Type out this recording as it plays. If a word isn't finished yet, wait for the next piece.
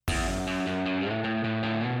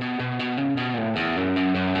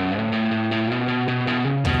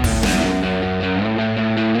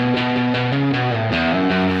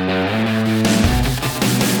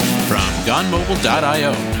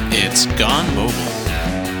gonemobile.io. It's Gone Mobile.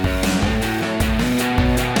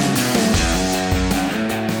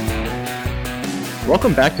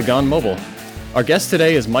 Welcome back to Gone Mobile. Our guest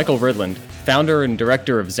today is Michael Ridland, founder and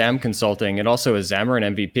director of Xam Consulting and also a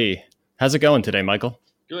Xamarin MVP. How's it going today, Michael?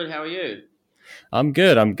 Good. How are you? I'm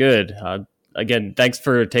good. Again, thanks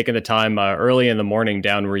for taking the time early in the morning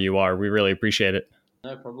down where you are. We really appreciate it.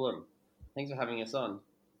 No problem. Thanks for having us on.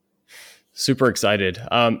 Super excited.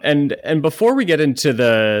 And before we get into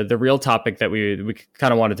the real topic that we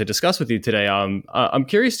kind of wanted to discuss with you today, I'm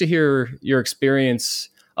curious to hear your experience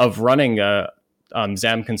of running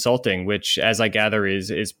Xam Consulting, which, as I gather,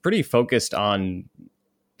 is pretty focused on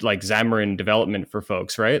like Xamarin development for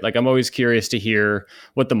folks, right? Like, I'm always curious to hear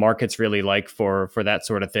what the market's really like for that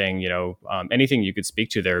sort of thing. Anything you could speak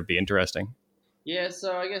to there would be interesting. Yeah,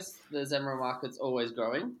 so I guess the Xamarin market's always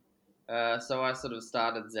growing. So I sort of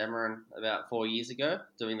started Xamarin about 4 years ago,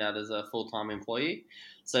 doing that as a full-time employee.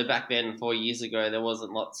 So back then, 4 years ago, there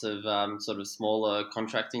wasn't lots of sort of smaller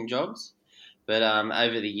contracting jobs. But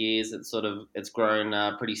over the years, it's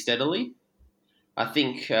grown pretty steadily. I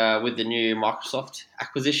think with the new Microsoft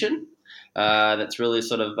acquisition, that's really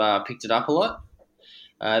sort of picked it up a lot.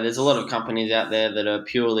 There's a lot of companies out there that are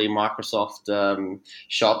purely Microsoft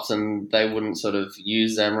shops, and they wouldn't sort of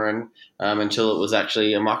use Xamarin until it was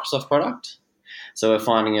actually a Microsoft product. So we're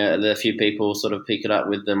finding that a few people sort of pick it up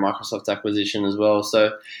with the Microsoft acquisition as well.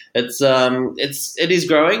 So it is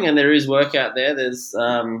growing, and there is work out there. There's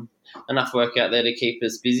enough work out there to keep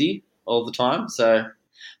us busy all the time. So I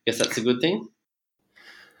guess that's a good thing.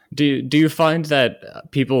 Do you find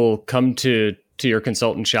that people come to your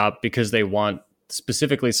consultant shop because they want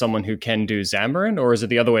specifically someone who can do Xamarin, or is it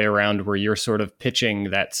the other way around where you're sort of pitching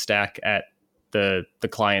that stack at the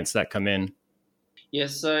clients that come in? Yeah,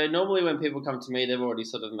 so normally when people come to me, they've already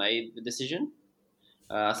sort of made the decision.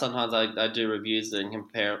 Sometimes I do reviews and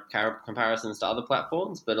comparisons to other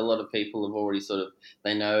platforms, but a lot of people have already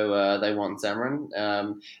they know they want Xamarin.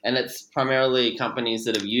 And it's primarily companies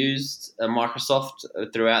that have used Microsoft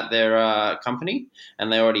throughout their company,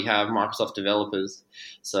 and they already have Microsoft developers.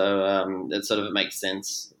 So it makes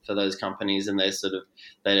sense for those companies, and they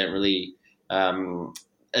don't really,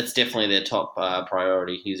 it's definitely their top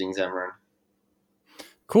priority, using Xamarin.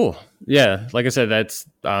 Cool. Yeah. Like I said,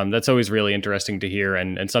 that's always really interesting to hear,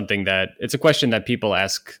 and something that it's a question that people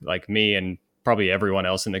ask like me and probably everyone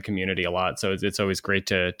else in the community a lot. So it's always great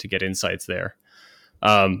to get insights there.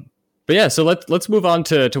 But yeah, so let's move on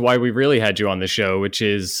to why we really had you on the show, which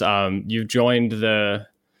is you've joined the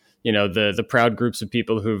proud groups of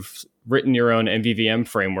people who've written your own MVVM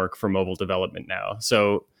framework for mobile development now.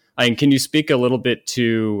 So can you speak a little bit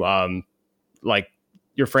to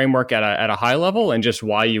your framework at a high level, and just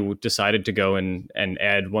why you decided to go and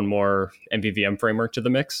add one more MVVM framework to the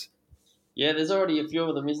mix? Yeah, there's already a few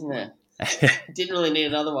of them, isn't there? Didn't really need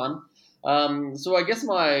another one. So I guess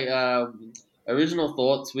my original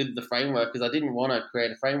thoughts with the framework is I didn't want to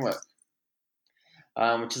create a framework,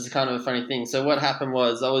 which is kind of a funny thing. So what happened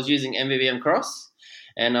was I was using MVVM Cross,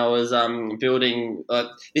 and I was building.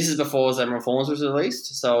 This is before Xamarin Forms was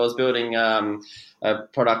released, so I was building a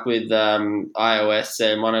product with iOS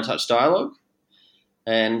and monotouch dialogue,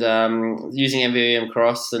 and using MVVM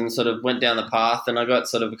Cross, and sort of went down the path, and I got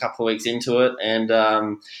sort of a couple of weeks into it, and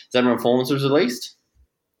Xamarin Forms was released.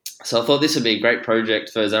 So I thought this would be a great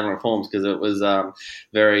project for Xamarin Forms, because it was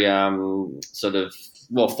very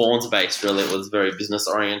forms based, really. It was very business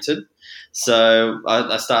oriented. So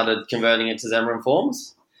I started converting it to Xamarin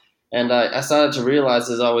Forms, and I started to realize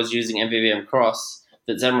as I was using MVVM Cross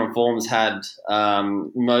that Xamarin Forms had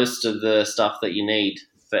most of the stuff that you need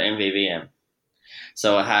for MVVM.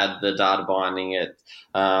 So it had the data binding,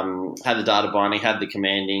 had the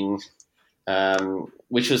commanding,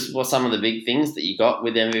 which was some of the big things that you got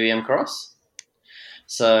with MVVM Cross.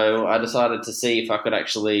 So I decided to see if I could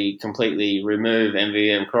actually completely remove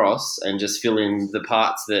MVVM Cross and just fill in the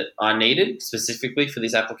parts that I needed specifically for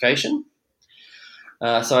this application.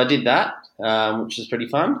 So I did that, which was pretty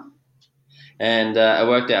fun. And it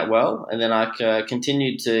worked out well. And then I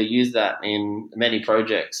continued to use that in many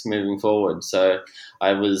projects moving forward. So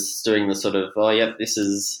I was doing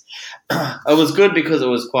the it was good because it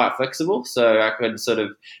was quite flexible. So I could sort of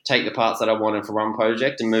take the parts that I wanted for one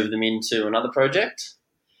project and move them into another project.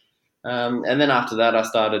 And then after that, I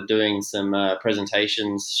started doing some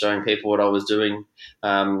presentations showing people what I was doing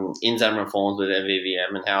in Xamarin Forms with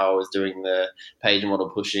MVVM, and how I was doing the page model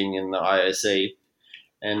pushing and the IOC.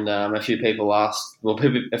 And a few people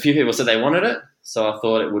said they wanted it, so I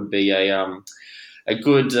thought it would be a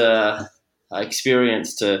good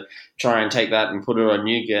experience to try and take that and put it on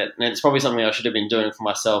NuGet. And it's probably something I should have been doing for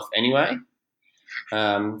myself anyway,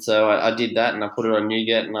 So I did that, and I put it on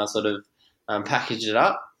NuGet, and I sort of packaged it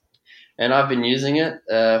up. And I've been using it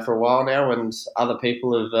for a while now, and other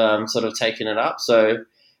people have sort of taken it up. So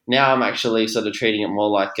now I'm actually sort of treating it more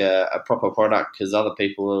like a proper product because other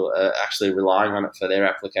people are actually relying on it for their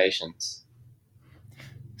applications.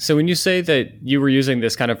 So when you say that you were using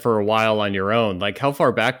this kind of for a while on your own, like how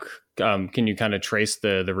far back can you kind of trace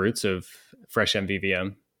the roots of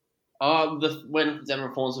FreshMvvm? When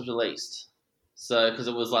Xamarin Forms was released. So, because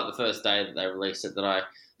it was like the first day that they released it that I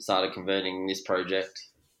started converting this project.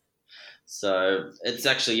 So it's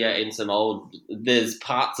actually, in some there's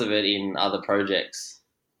parts of it in other projects.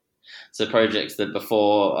 So projects that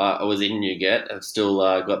before I was in NuGet have still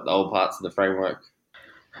got the old parts of the framework.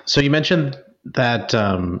 So you mentioned that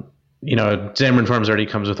Xamarin Forms already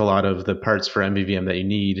comes with a lot of the parts for MVVM that you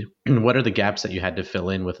need. What are the gaps that you had to fill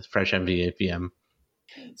in with FreshMvvm?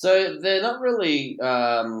 So they're not really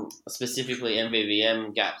specifically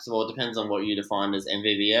MVVM gaps. Well, it depends on what you define as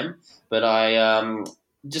MVVM. But I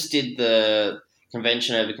just did the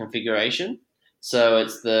convention over configuration. So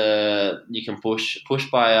it's you can push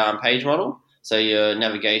by page model. So your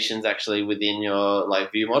navigation's actually within your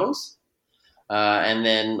view models. And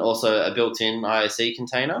then also a built-in IOC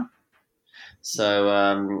container.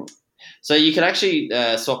 So you can actually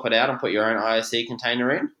swap it out and put your own IOC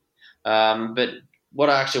container in. But what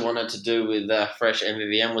I actually wanted to do with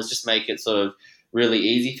FreshMvvm was just make it sort of really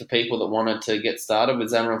easy for people that wanted to get started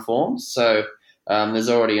with Xamarin Forms. So there's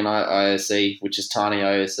already an IOC, which is Tiny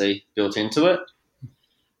IOC, built into it.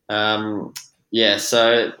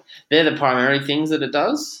 So they're the primary things that it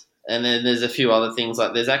does. And then there's a few other things,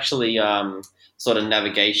 like there's actually sort of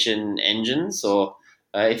navigation engines, or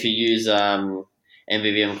if you use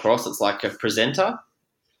MVVM Cross, it's like a presenter.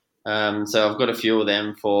 So I've got a few of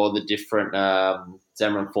them for the different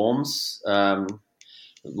Xamarin Forms,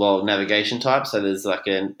 navigation types. So there's like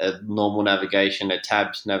a normal navigation, a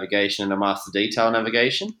tabbed navigation, and a master detail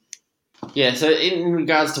navigation. Yeah, so in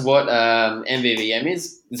regards to what MVVM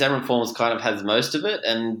is, Xamarin Forms kind of has most of it,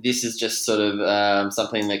 and this is just sort of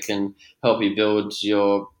something that can help you build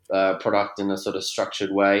your product in a sort of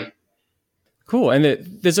structured way. Cool. And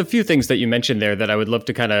there's a few things that you mentioned there that I would love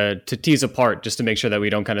to kind of to tease apart just to make sure that we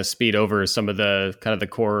don't kind of speed over some of the kind of the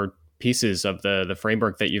core pieces of the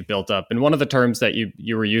framework that you've built up. And one of the terms that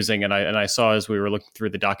you were using, and I saw as we were looking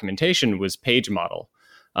through the documentation, was page model,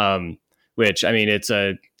 which, I mean, it's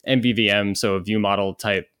a MVVM, so a view model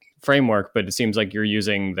type framework, but it seems like you're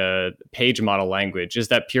using the page model language. Is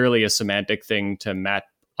that purely a semantic thing to map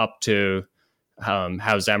up to how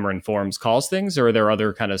Xamarin Forms calls things, or are there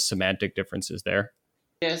other kind of semantic differences there?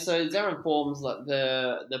 Yeah, so Xamarin Forms, like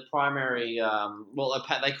the primary,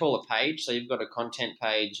 they call a page. So you've got a content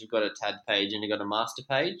page, you've got a tab page, and you've got a master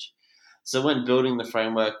page. So when building the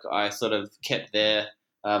framework, I sort of kept their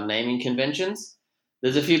naming conventions.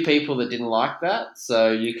 There's a few people that didn't like that,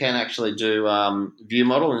 so you can actually do view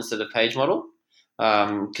model instead of page model.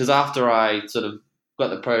 Because after I sort of got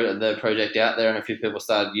the project out there and a few people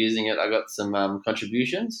started using it, I got some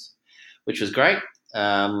contributions, which was great.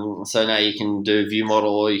 So now you can do view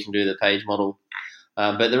model or you can do the page model.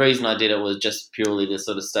 But the reason I did it was just purely to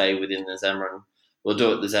sort of stay within the Xamarin, we'll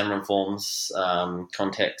do it the Xamarin Forms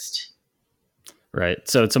context. Right.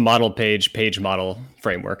 So it's a model page model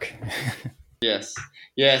framework. Yes.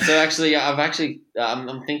 Yeah. So actually,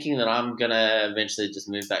 I'm thinking that I'm gonna eventually just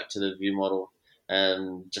move back to the view model,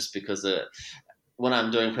 just because when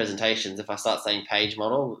I'm doing presentations, if I start saying page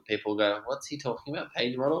model, people go, "What's he talking about,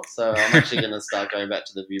 page model?" So I'm actually going to start going back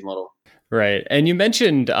to the view model. Right. And you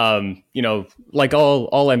mentioned, like all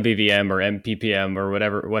MVVM or MPPM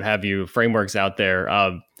or what have you, frameworks out there,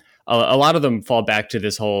 a lot of them fall back to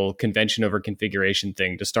this whole convention over configuration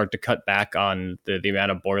thing to start to cut back on the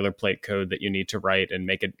amount of boilerplate code that you need to write and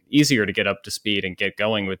make it easier to get up to speed and get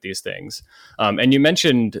going with these things. And you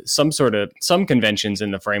mentioned some conventions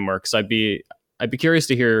in the frameworks. I'd be curious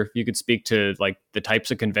to hear if you could speak to like the types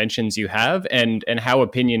of conventions you have and how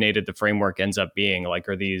opinionated the framework ends up being. Like,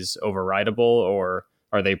 are these overridable or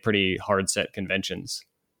are they pretty hard set conventions?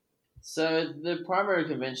 So the primary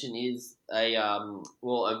convention is a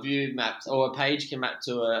view maps, or a page can map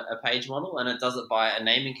to a page model, and it does it by a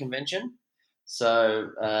naming convention. So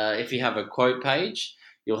if you have a quote page,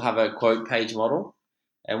 you'll have a quote page model,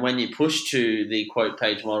 and when you push to the quote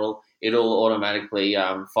page model, it'll automatically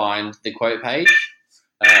find the quote page,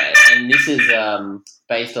 and this is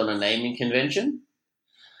based on a naming convention.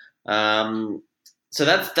 So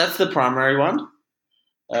that's the primary one.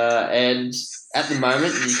 And at the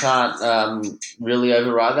moment, you can't really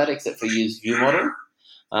override that except for use view model.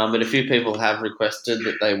 But a few people have requested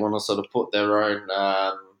that they want to sort of put their own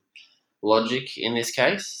logic in this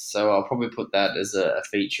case. So I'll probably put that as a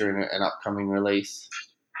feature in an upcoming release.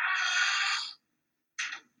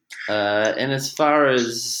 And as far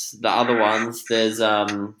as the other ones, there's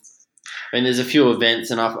a few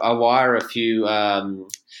events, and I wire a few.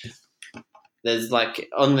 There's like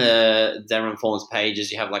on the Xamarin Forms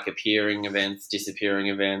pages, you have like appearing events, disappearing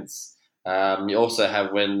events. You also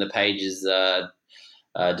have when the page is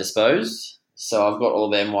disposed. So I've got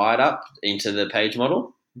all them wired up into the page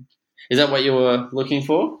model. Is that what you were looking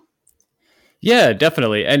for? Yeah,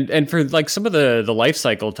 definitely. And for like some of the life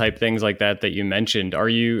cycle type things like that you mentioned, are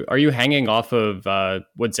you hanging off of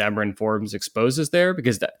what Xamarin Forms exposes there?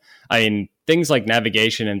 Because things like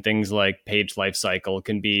navigation and things like page life cycle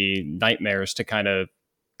can be nightmares to kind of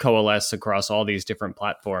coalesce across all these different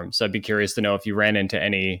platforms. So I'd be curious to know if you ran into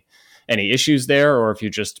any issues there, or if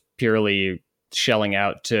you're just purely shelling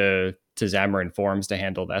out to Xamarin Forms to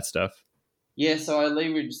handle that stuff. Yeah, so I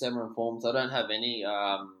leverage Xamarin Forms. I don't have any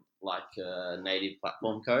native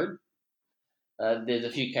platform code. There's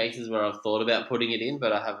a few cases where I've thought about putting it in,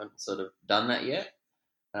 but I haven't sort of done that yet.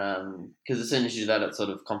 Because as soon as you do that, it sort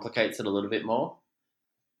of complicates it a little bit more.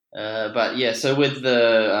 But yeah, so with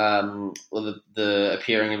the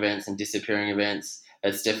appearing events and disappearing events,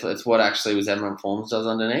 it's what actually Xamarin Forms does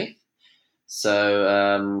underneath.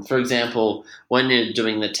 So, for example, when you're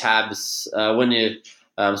doing the tabs, when you're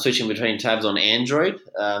switching between tabs on Android,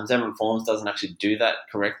 Xamarin Forms doesn't actually do that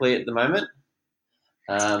correctly at the moment.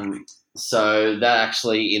 So that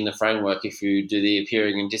actually in the framework, if you do the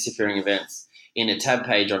appearing and disappearing events in a tab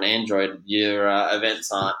page on Android, your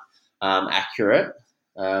events aren't accurate.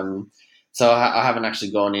 So I haven't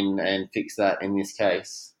actually gone in and fixed that in this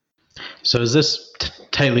case. So is this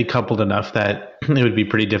tightly coupled enough that it would be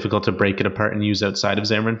pretty difficult to break it apart and use outside of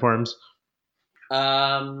Xamarin Forms?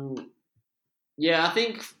 Yeah, I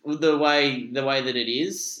think the way that it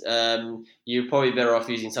is, you're probably better off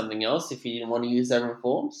using something else if you didn't want to use Xamarin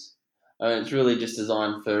Forms. It's really just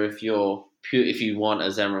designed for if you want a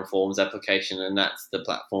Xamarin Forms application and that's the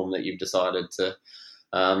platform that you've decided to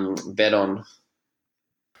bet on.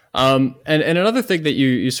 And another thing that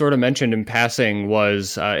you sort of mentioned in passing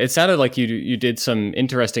was it sounded like you did some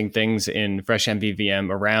interesting things in FreshMvvm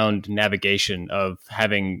around navigation, of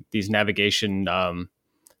having these navigation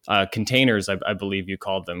containers, I believe you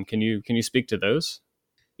called them. Can you speak to those?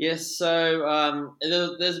 Yes. So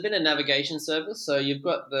there's been a navigation service. So you've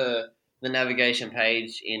got the navigation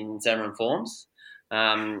page in Xamarin Forms,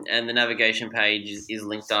 and the navigation page is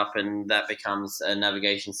linked up, and that becomes a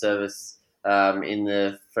navigation service in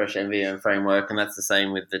the FreshMvvm framework, and that's the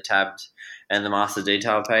same with the tabbed and the master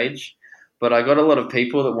detail page. But I got a lot of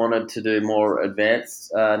people that wanted to do more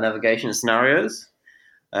advanced navigation scenarios.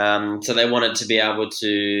 So they wanted to be able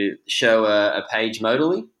to show a page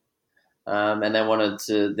modally, and they wanted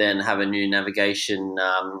to then have a new navigation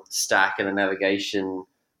stack and a navigation.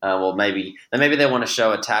 Maybe they want to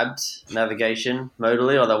show a tabbed navigation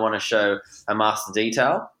modally, or they want to show a master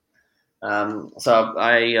detail. So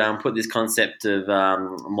I put this concept of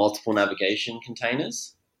multiple navigation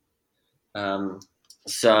containers.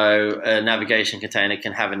 So a navigation container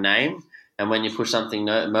can have a name, and when you push something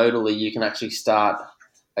modally, you can actually start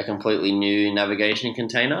a completely new navigation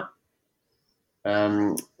container.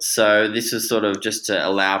 So this is sort of just to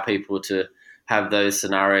allow people to have those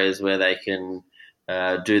scenarios where they can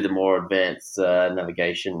do the more advanced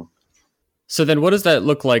navigation. So then what does that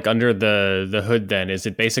look like under the hood then? Is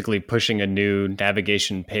it basically pushing a new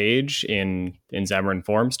navigation page in Xamarin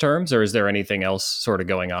Forms terms, or is there anything else sort of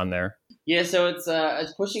going on there? Yeah, so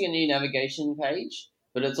it's pushing a new navigation page,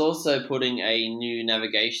 but it's also putting a new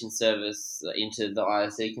navigation service into the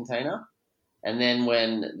ISE container. And then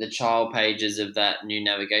when the child pages of that new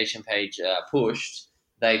navigation page are pushed,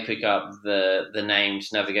 they pick up the named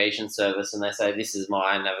navigation service and they say, this is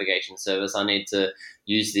my navigation service. I need to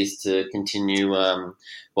use this to continue,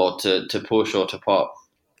 to push or to pop.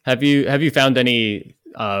 Have you found any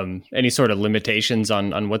sort of limitations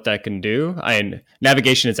on what that can do?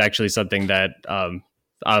 Navigation is actually something that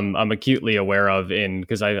I'm acutely aware of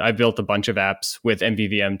because I built a bunch of apps with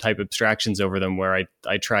MVVM type abstractions over them where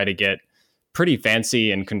I try to get pretty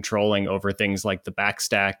fancy and controlling over things like the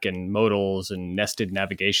backstack and modals and nested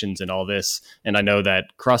navigations and all this. And I know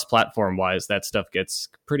that cross-platform wise, that stuff gets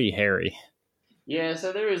pretty hairy. Yeah,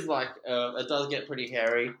 so there is it does get pretty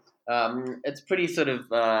hairy. It's pretty sort of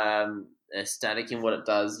static in what it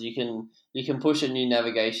does. You can push a new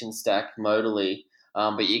navigation stack modally,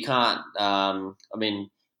 but you can't.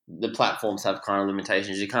 The platforms have kind of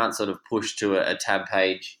limitations. You can't sort of push to a tab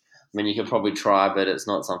page. I mean, you could probably try, but it's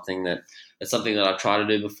not something that I've tried to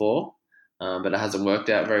do before, but it hasn't worked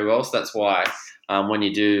out very well. So that's why when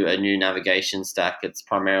you do a new navigation stack, it's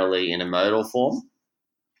primarily in a modal form.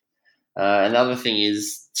 Another thing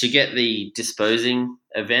is to get the disposing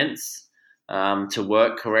events to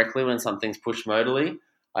work correctly when something's pushed modally.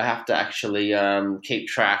 I have to actually keep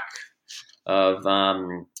track of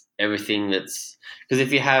everything that's, because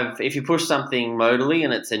if you push something modally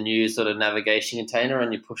and it's a new sort of navigation container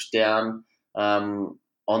and you push down on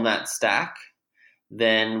that stack,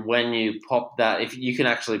 then when you pop that, if you can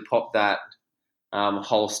actually pop that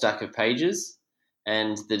whole stack of pages,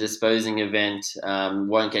 and the disposing event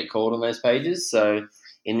won't get called on those pages. So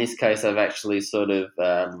in this case, I've actually sort of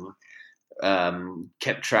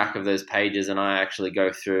kept track of those pages, and I actually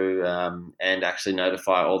go through and actually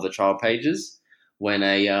notify all the child pages when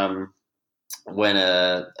a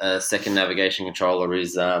second navigation controller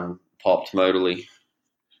is popped modally.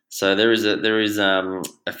 So there is a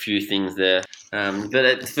few things there,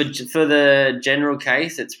 but for the general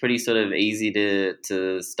case, it's pretty sort of easy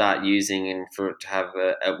to start using and for it to have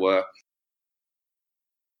at work.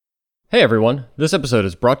 Hey everyone, this episode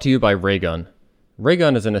is brought to you by Raygun.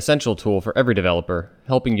 Raygun is an essential tool for every developer,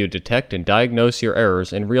 helping you detect and diagnose your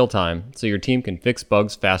errors in real time so your team can fix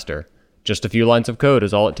bugs faster. Just a few lines of code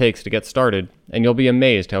is all it takes to get started, and you'll be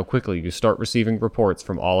amazed how quickly you start receiving reports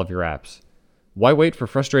from all of your apps. Why wait for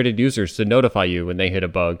frustrated users to notify you when they hit a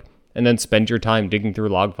bug, and then spend your time digging through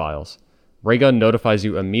log files? Raygun notifies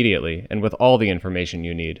you immediately and with all the information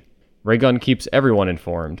you need. Raygun keeps everyone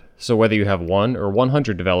informed, so whether you have 1 or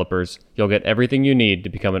 100 developers, you'll get everything you need to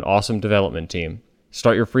become an awesome development team.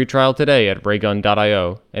 Start your free trial today at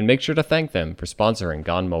raygun.io, and make sure to thank them for sponsoring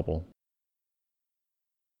Gone Mobile.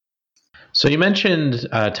 So you mentioned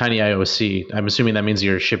Tiny IOC. I'm assuming that means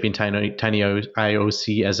you're shipping Tiny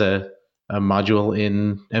IOC as a module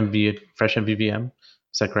in FreshMvvm.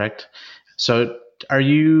 Is that correct? So are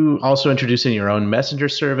you also introducing your own messenger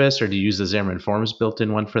service, or do you use the Xamarin Forms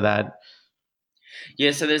built-in one for that?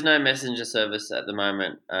 Yeah, so there's no messenger service at the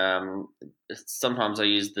moment. Sometimes I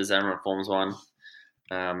use the Xamarin Forms one.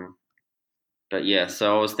 But yeah,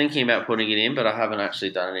 so I was thinking about putting it in, but I haven't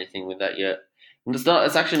actually done anything with that yet. And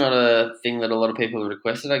it's actually not a thing that a lot of people have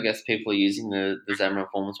requested. I guess people are using the Xamarin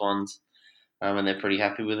Forms ones, and they're pretty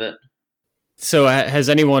happy with it. So has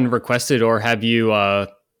anyone requested, or have you done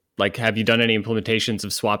any implementations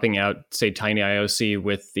of swapping out, say, Tiny IOC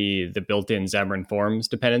with the built-in Xamarin Forms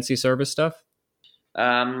dependency service stuff?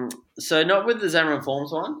 So not with the Xamarin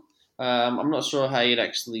Forms one. I'm not sure how you'd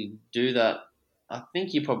actually do that. I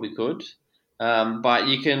think you probably could, but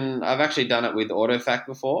you can. I've actually done it with AutoFac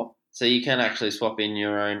before, so you can actually swap in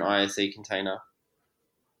your own IOC container.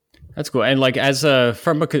 That's cool. And like as a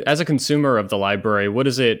consumer of the library, what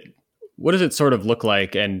does it sort of look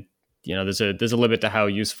like? And you know, there's a limit to how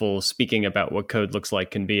useful speaking about what code looks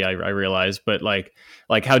like can be. I realize, but like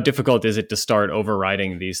how difficult is it to start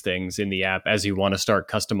overriding these things in the app as you want to start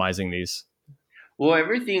customizing these? Well,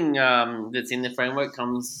 everything that's in the framework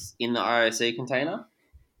comes in the IOC container,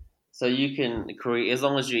 so you can create as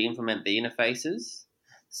long as you implement the interfaces.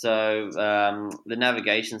 So the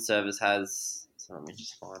navigation service has. So let me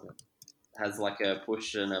just find it. Has like a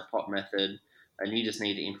push and a pop method. And you just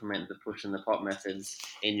need to implement the push and the pop methods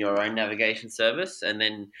in your own navigation service, and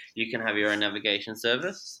then you can have your own navigation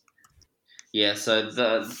service. Yeah, so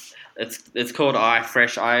it's called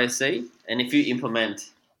Fresh IOC, and if you implement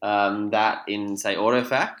that in, say,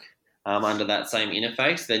 AutoFac under that same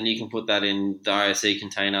interface, then you can put that in the IOC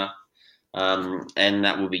container, and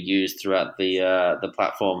that will be used throughout the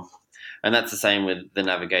platform. And that's the same with the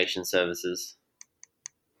navigation services.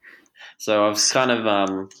 So I've kind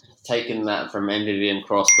of taken that from MVVM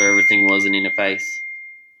Cross, where everything was an interface.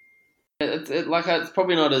 It's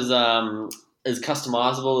probably not as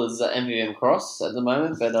customizable as MVVM Cross at the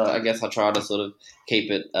moment, but I guess I try to sort of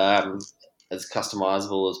keep it as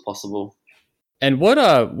customizable as possible. And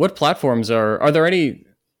what platforms are there any?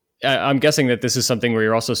 I'm guessing that this is something where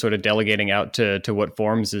you're also sort of delegating out to what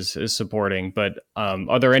Forms is supporting, but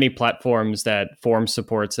are there any platforms that Forms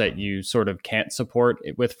supports that you sort of can't support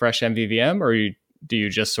with FreshMvvm, or do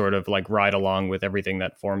you just sort of like ride along with everything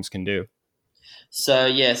that Forms can do? So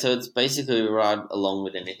it's basically ride along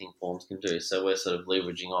with anything Forms can do. So we're sort of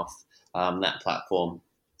leveraging off that platform.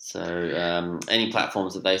 So any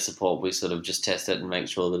platforms that they support, we sort of just test it and make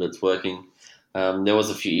sure that it's working. There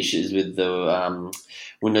was a few issues with the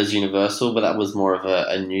Windows Universal, but that was more of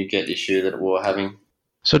a NuGet issue that we were having.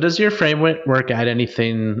 So does your framework add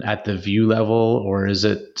anything at the view level, or is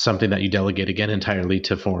it something that you delegate again entirely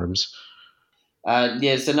to Forms?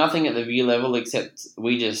 So nothing at the view level, except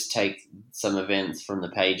we just take some events from the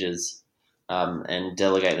pages and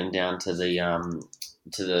delegate them down to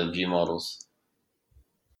the view models.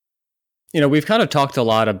 we've kind of talked a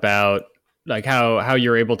lot about like how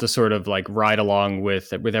you're able to sort of like ride along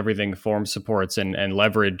with everything form supports and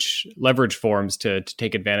leverage forms to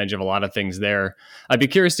take advantage of a lot of things there. I'd be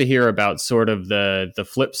curious to hear about sort of the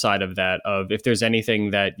flip side of that, of if there's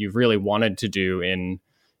anything that you've really wanted to do in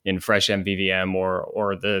FreshMvvm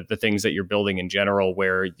or the things that you're building in general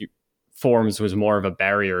where forms was more of a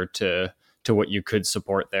barrier to what you could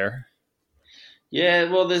support there.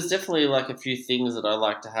 Yeah, well, there's definitely like a few things that I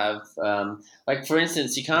like to have. Like for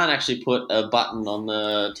instance, you can't actually put a button on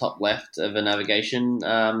the top left of a navigation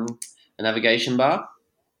bar.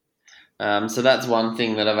 So that's one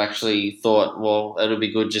thing that I've actually thought, well, it'll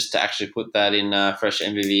be good just to actually put that in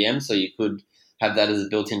FreshMvvm, so you could have that as a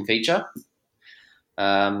built-in feature.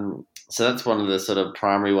 So that's one of the sort of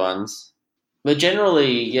primary ones. But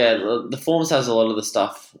generally, yeah, the forms has a lot of the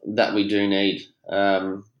stuff that we do need.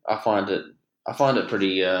 I find it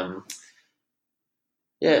pretty. I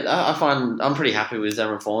find I'm pretty happy with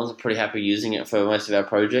Xamarin Forms. I'm pretty happy using it for most of our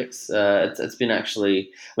projects. It's been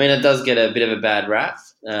actually. I mean, it does get a bit of a bad rap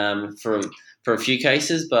for a few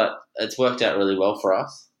cases, but it's worked out really well for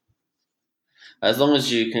us. As long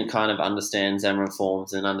as you can kind of understand Xamarin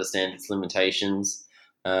Forms and understand its limitations,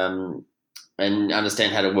 and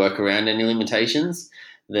understand how to work around any limitations,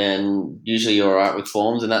 then usually you're all right with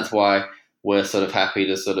forms, and that's why we're sort of happy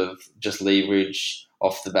to sort of just leverage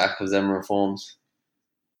off the back of Xamarin Forms.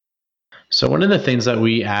 So one of the things that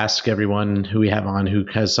we ask everyone who we have on who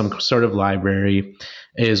has some sort of library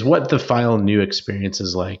is what the file new experience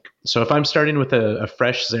is like. So if I'm starting with a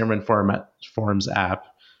fresh Xamarin Forms app,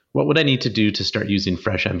 what would I need to do to start using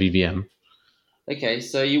FreshMvvm? Okay,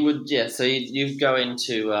 so you go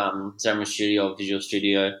into Xamarin Studio or Visual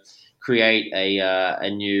Studio, create a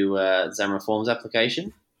new Xamarin Forms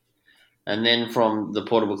application, and then from the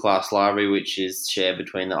portable class library, which is shared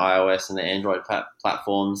between the iOS and the Android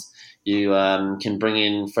platforms, you can bring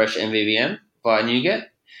in FreshMvvm via NuGet.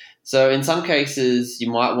 So in some cases, you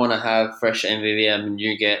might want to have FreshMvvm and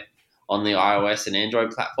NuGet on the iOS and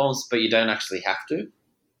Android platforms, but you don't actually have to.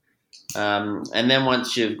 And then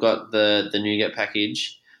once you've got the NuGet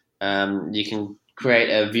package, you can create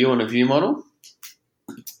a view and a view model.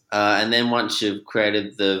 And then once you've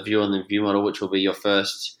created the view and the view model, which will be your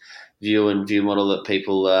first view and view model that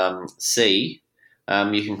people see,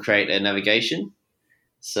 you can create a navigation.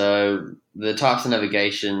 So the types of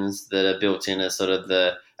navigations that are built in are sort of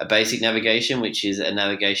a basic navigation, which is a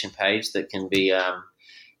navigation page that can be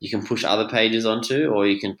you can push other pages onto, or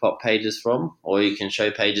you can pop pages from, or you can show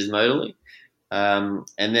pages modally. And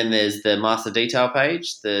then there's the master detail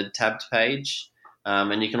page, the tabbed page,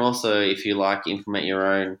 and you can also, if you like, implement your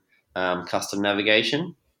own custom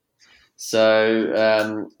navigation.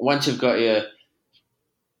 So once you've got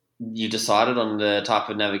you decided on the type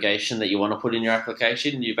of navigation that you want to put in your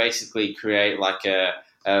application, you basically create like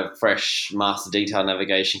a fresh master detail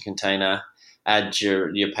navigation container, add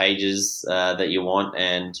your pages that you want,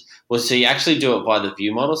 and so you actually do it by the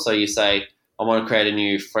view model. So you say, I want to create a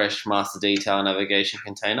new fresh master detail navigation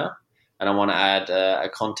container, and I want to add a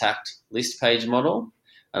contact list page model,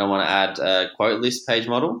 and I want to add a quote list page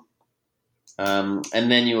model, and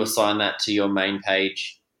then you assign that to your main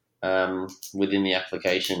page within the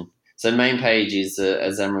application. So main page is a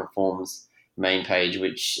Xamarin Forms main page,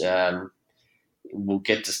 which will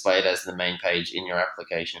get displayed as the main page in your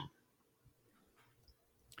application.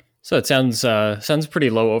 So it sounds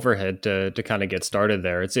pretty low overhead to kind of get started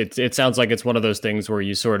there. It sounds like it's one of those things where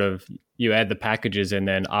you add the packages and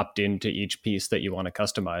then opt into each piece that you want to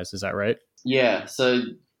customize. Is that right? Yeah. So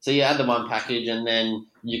you add the one package, and then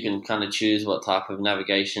you can kind of choose what type of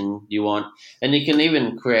navigation you want, and you can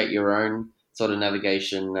even create your own sort of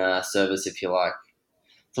navigation service if you like.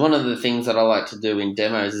 So one of the things that I like to do in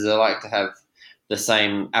demos is I like to have the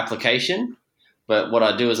same application, but what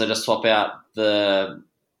I do is I just swap out the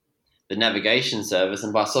navigation service,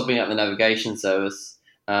 and by swapping out the navigation service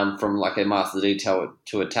from like a master detail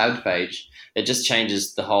to a tabbed page, it just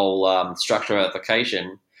changes the whole structure of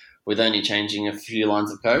application with only changing a few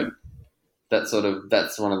lines of code. That's one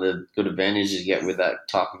of the good advantages you get with that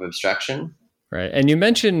type of abstraction. Right. And you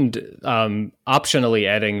mentioned optionally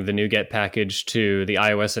adding the NuGet package to the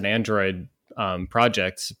iOS and Android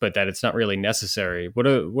projects, but that it's not really necessary. What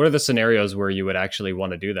are the scenarios where you would actually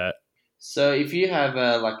want to do that? So if you have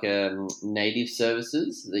native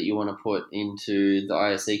services that you want to put into the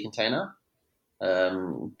ISE container,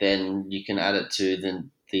 then you can add it to the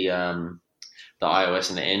iOS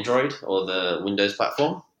and the Android or the Windows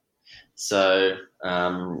platform. So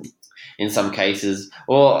in some cases,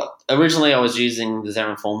 originally I was using the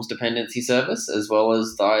Xamarin Forms dependency service as well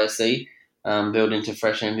as the ISE built into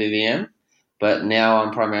FreshMvvm. But now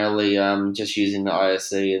I'm primarily just using the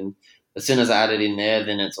IOC, and as soon as I add it in there,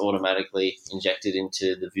 then it's automatically injected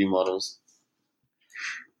into the view models.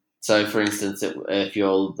 So, for instance, if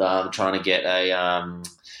you're trying to get a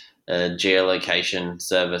geolocation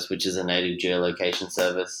service, which is a native geolocation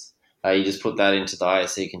service, you just put that into the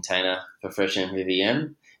IOC container for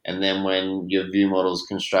FreshMvvm, and then when your view model is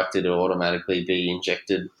constructed, it will automatically be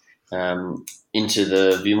injected into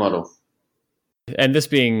the view model. And this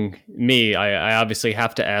being me, I obviously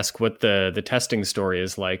have to ask what the testing story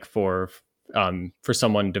is like for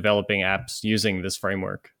someone developing apps using this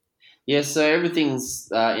framework. Yeah, so everything's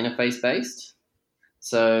interface based.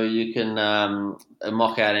 So you can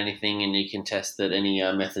mock out anything, and you can test that any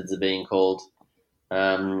methods are being called.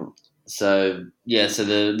 So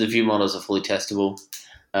the view models are fully testable.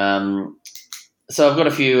 So I've got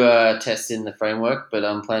a few tests in the framework, but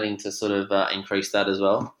I'm planning to sort of increase that as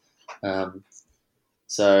well.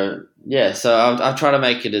 So I've tried to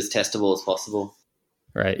make it as testable as possible.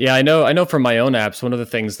 Right. Yeah, I know from my own apps, one of the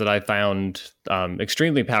things that I found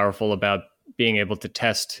extremely powerful about being able to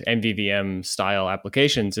test MVVM style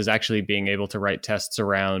applications is actually being able to write tests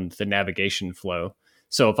around the navigation flow.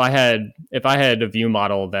 So if I had a view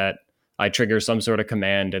model that I trigger some sort of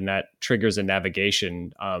command and that triggers a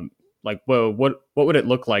navigation, what would it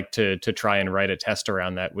look like to try and write a test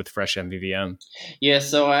around that with FreshMvvm? Yeah,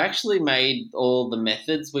 so I actually made all the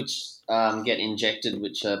methods which get injected,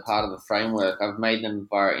 which are part of the framework. I've made them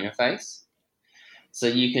via interface. So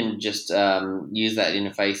you can just use that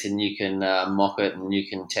interface, and you can mock it, and you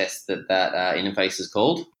can test that interface is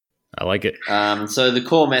called. I like it. So the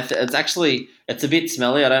core method, it's a bit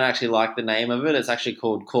smelly. I don't actually like the name of it. It's actually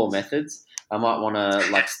called core methods. I might want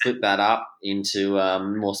to split that up into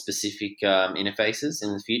more specific interfaces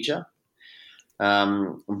in the future.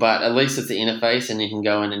 But at least it's the interface, and you can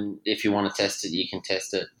go in, and if you want to test it, you can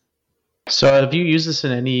test it. So have you used this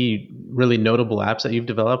in any really notable apps that you've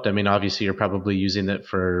developed? I mean, obviously you're probably using it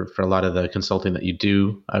for a lot of the consulting that you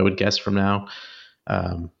do, I would guess, from now.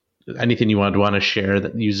 Anything you want to share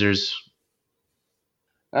that users?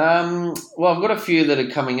 Well, I've got a few that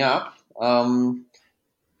are coming up.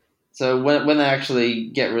 So when they actually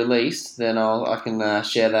get released, then I can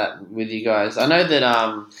share that with you guys. I know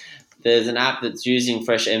that there's an app that's using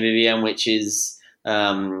FreshMvvm, which is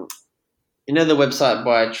the website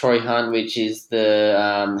by Troy Hunt, which is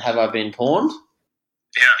the Have I Been Pawned?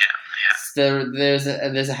 Yeah. There's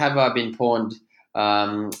a Have I Been Pawned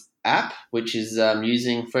app, which is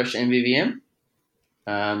using FreshMvvm.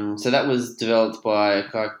 So that was developed by a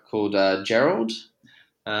guy called Gerald.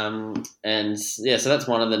 So that's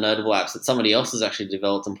one of the notable apps that somebody else has actually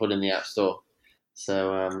developed and put in the App Store.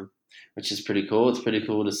 So, which is pretty cool. It's pretty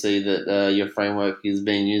cool to see that your framework is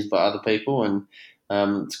being used by other people, and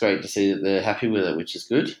it's great to see that they're happy with it, which is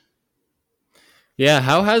good. Yeah,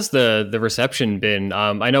 how has the reception been?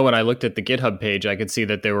 I know when I looked at the GitHub page, I could see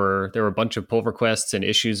that there were a bunch of pull requests and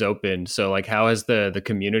issues open. So, how has the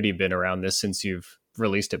community been around this since you've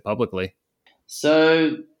released it publicly?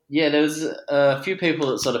 So, yeah, there was a few people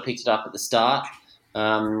that sort of picked it up at the start,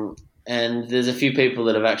 and there's a few people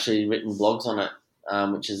that have actually written blogs on it,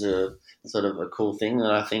 which is a sort of a cool thing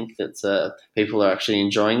that I think that people are actually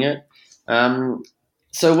enjoying it.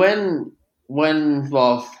 So when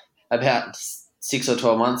about 6 or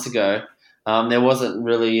 12 months ago, there wasn't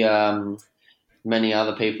really many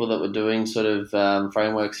other people that were doing sort of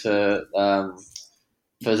frameworks for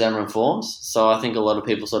Xamarin Forms. So I think a lot of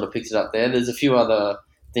people sort of picked it up there. There's a few other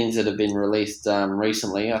things that have been released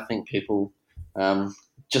recently. I think people,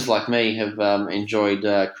 just like me, have enjoyed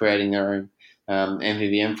creating their own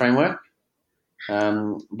MVVM framework.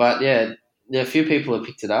 But yeah, a few people have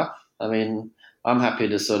picked it up. I mean, I'm happy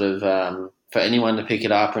to sort of for anyone to pick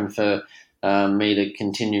it up, and for me to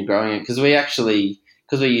continue growing it, because we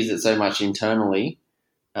use it so much internally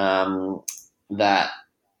that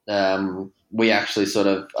we actually sort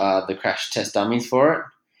of are the crash test dummies for it.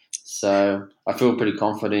 So I feel pretty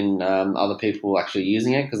confident in other people actually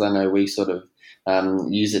using it, because I know we sort of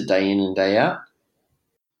use it day in and day out.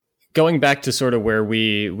 Going back to sort of where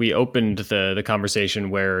we opened the conversation,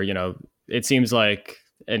 where, it seems like,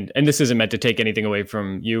 and this isn't meant to take anything away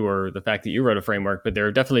from you or the fact that you wrote a framework, but there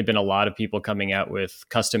have definitely been a lot of people coming out with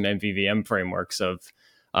custom MVVM frameworks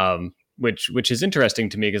which is interesting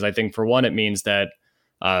to me, because I think, for one, it means that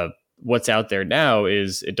what's out there now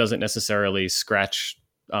is it doesn't necessarily scratch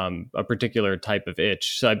a particular type of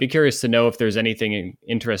itch. So I'd be curious to know if there's anything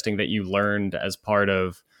interesting that you learned as part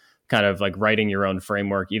of kind of writing your own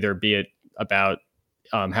framework, either be it about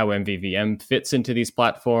how MVVM fits into these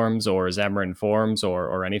platforms, or Xamarin Forms,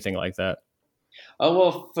 or anything like that. Oh,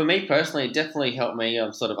 well, for me personally, it definitely helped me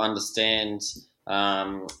sort of understand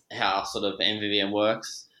how sort of MVVM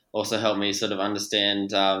works. Also helped me sort of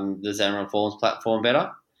understand the Xamarin Forms platform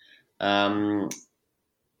better. Um,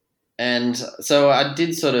 and so I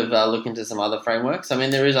did sort of look into some other frameworks. I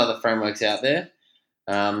mean, there is other frameworks out there,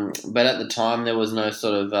 but at the time there was no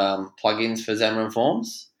sort of plugins for Xamarin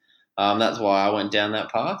Forms. That's why I went down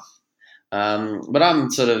that path. But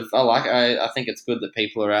I think it's good that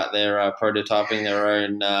people are out there prototyping their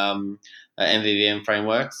own MVVM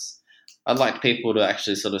frameworks. I'd like people to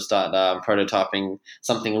actually sort of start prototyping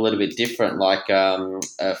something a little bit different, like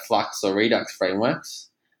Flux or Redux frameworks.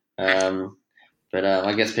 But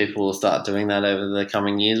I guess people will start doing that over the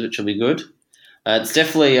coming years, which will be good. It's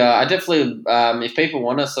definitely, if people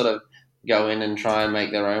want to sort of go in and try and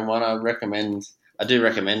make their own one, I do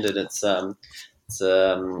recommend it. It's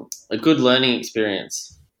a good learning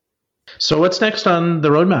experience. So what's next on the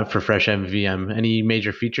roadmap for FreshMvvm? Any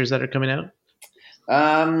major features that are coming out?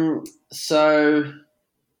 So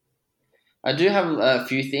I do have a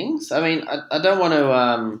few things. I mean, I don't want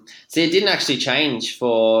to see. It didn't actually change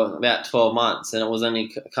for about 12 months, and it was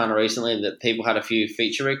only kind of recently that people had a few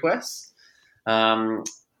feature requests. But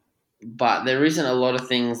there isn't a lot of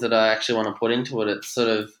things that I actually want to put into it.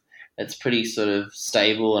 It's pretty sort of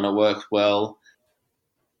stable and it works well.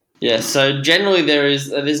 Yeah, so generally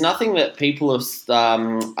there's nothing that people are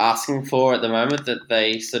asking for at the moment that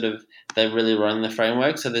they really run the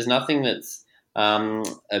framework. So there's nothing that's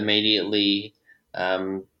immediately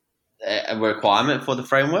a requirement for the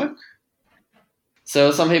framework.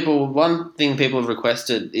 So one thing people have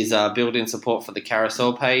requested is built-in support for the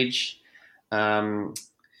carousel page.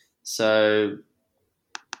 So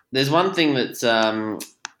there's one thing that's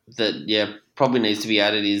probably needs to be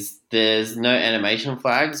added is there's no animation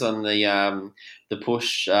flags on the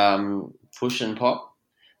push and pop.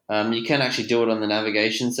 You can actually do it on the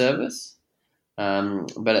navigation service,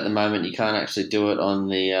 but at the moment you can't actually do it on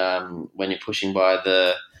the when you're pushing by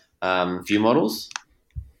the view models.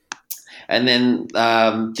 And then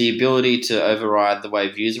the ability to override the way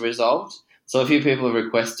views are resolved. So a few people have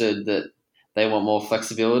requested that they want more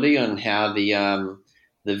flexibility on how the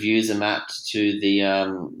views are mapped to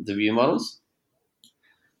the view models.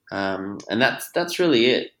 And that's really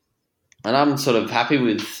it. And I'm sort of happy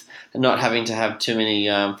with not having to have too many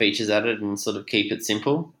features added and sort of keep it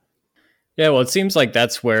simple. Yeah, well, it seems like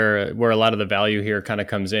that's where a lot of the value here kind of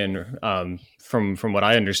comes in, from what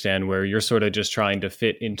I understand, where you're sort of just trying to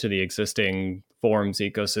fit into the existing Forms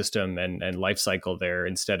ecosystem and life cycle there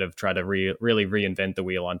instead of try to really reinvent the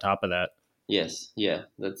wheel on top of that. Yes, yeah,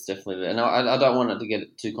 that's definitely it. And I don't want it to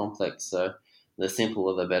get too complex, so the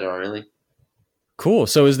simpler the better, really. Cool.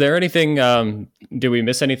 So is there anything, did we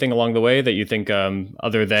miss anything along the way that you think,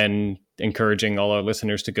 other than encouraging all our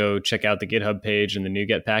listeners to go check out the GitHub page and the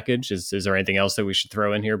NuGet package? Is there anything else that we should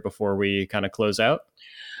throw in here before we kind of close out?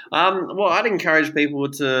 Well, I'd encourage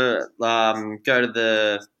people to go to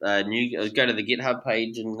the GitHub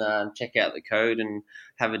page and check out the code and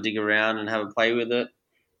have a dig around and have a play with it.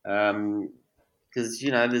 Because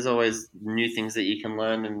there's always new things that you can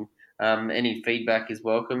learn, and any feedback is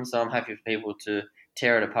welcome. So I'm happy for people to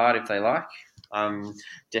tear it apart if they like. I'm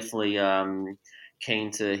definitely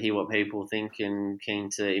keen to hear what people think and keen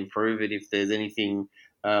to improve it if there's anything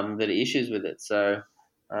that are issues with it. So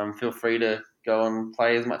feel free to go and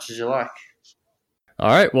play as much as you like. All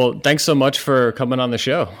right. Well, thanks so much for coming on the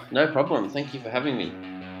show. No problem. Thank you for having me.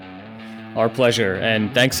 Our pleasure.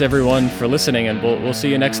 And thanks everyone for listening, and we'll see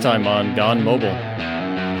you next time on Gone Mobile.